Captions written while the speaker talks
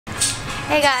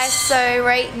Hey guys, so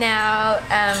right now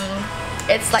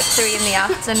it's like 3 in the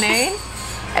afternoon.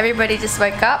 Everybody just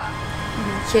woke up.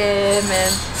 Kim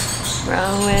and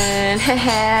Rowan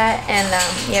and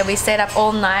yeah, we stayed up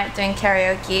all night doing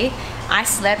karaoke. I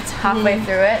slept halfway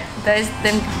through it.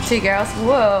 Them 2 girls,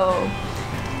 whoa,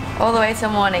 all the way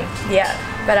till morning. Yeah,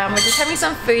 but we're just having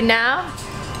some food now,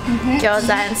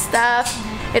 gyoza and stuff.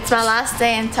 It's my last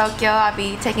day in Tokyo. I'll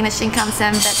be taking the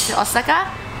Shinkansen back to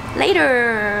Osaka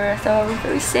later. So I'm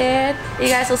very sad. You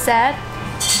guys all sad?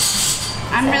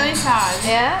 I'm really sad.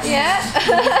 Yeah, yeah.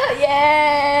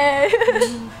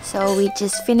 Yay! So we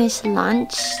just finished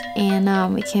lunch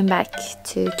and we came back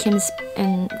to Kim's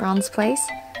and Ron's place.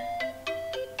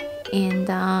 And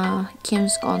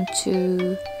Kim's gone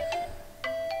to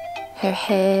her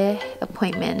hair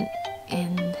appointment,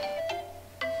 and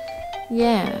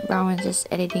yeah, Rowan's just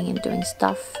editing and doing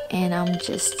stuff, and I'm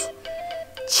just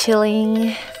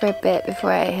chilling for a bit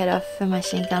before I head off for my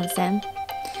Shinkansen.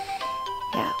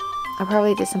 Yeah, I'll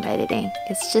probably do some editing.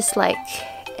 It's just like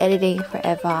editing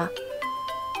forever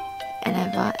and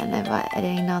ever and ever,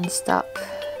 editing non-stop.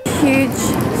 Huge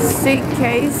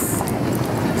suitcase.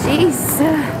 Jeez.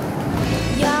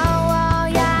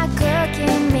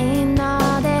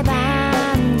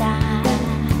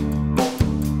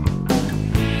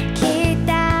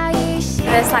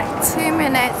 It's like 2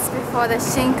 minutes before the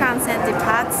Shinkansen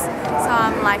departs, so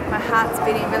I'm like, my heart's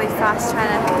beating really fast, trying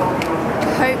to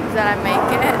hope that I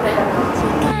make it.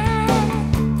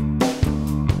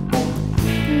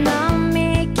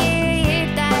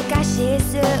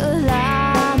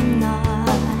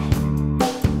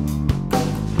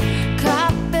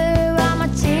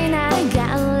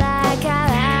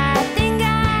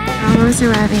 Almost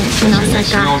arriving in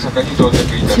Osaka.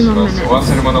 2 more minutes.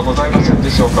 I'm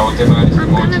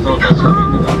gonna go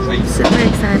home. Super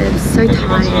excited, so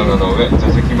tired.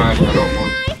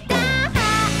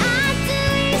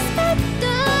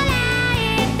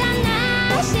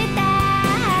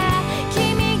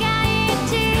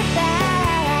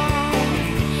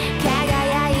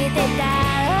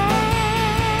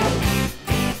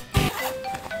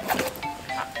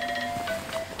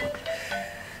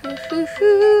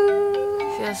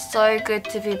 Feels so good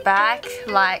to be back.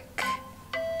 Like,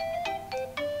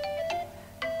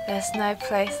 there's no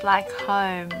place like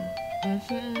home.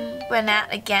 Went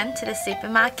out again to the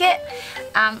supermarket.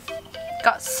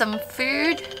 Got some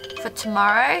food for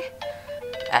tomorrow.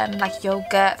 Like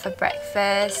yogurt for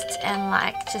breakfast, and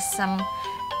like just some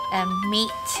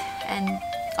meat, and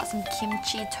got some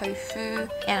kimchi tofu,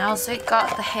 and I also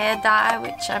got the hair dye,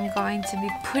 which I'm going to be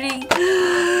putting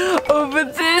over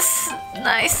this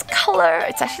nice color.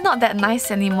 It's actually not that nice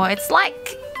anymore. It's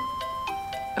like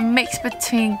a mix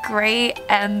between grey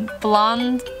and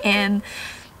blonde, and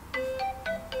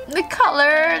the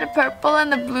color, the purple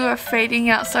and the blue are fading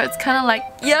out, so it's kind of like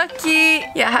yucky.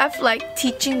 Yeah, I have like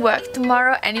teaching work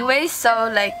tomorrow anyway,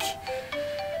 so like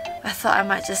I thought I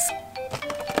might just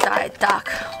dye it dark,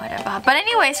 whatever. But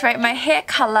anyways, right, my hair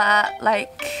color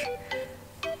like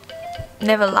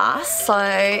never lasts,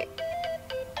 so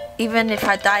even if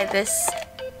I dye this,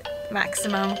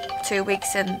 maximum 2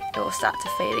 weeks and it will start to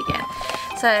fade again.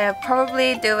 So I'll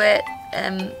probably do it.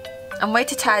 I'm way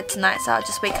too tired tonight, so I'll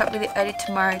just wake up really early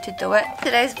tomorrow to do it.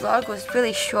 Today's vlog was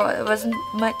really short. There wasn't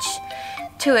much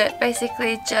to it.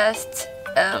 Basically just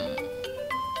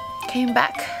came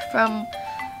back from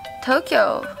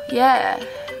Tokyo. Yeah,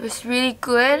 it was really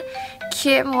good.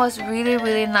 Kim was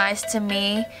really nice to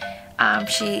me.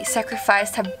 She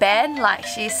sacrificed her bed. Like,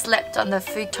 she slept on the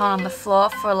futon on the floor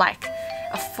for like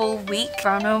a full week.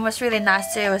 Ronan was really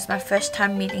nice too. It was my first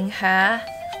time meeting her.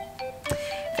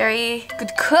 Very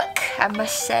good cook, I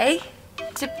must say.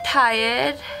 Super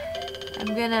tired. I'm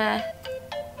gonna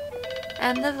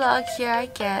end the vlog here, I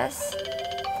guess.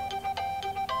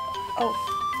 Oh,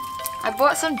 I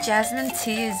bought some jasmine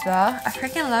tea as well. I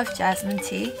freaking love jasmine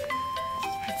tea.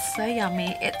 It's so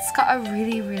yummy. It's got a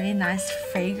really nice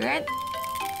fragrance.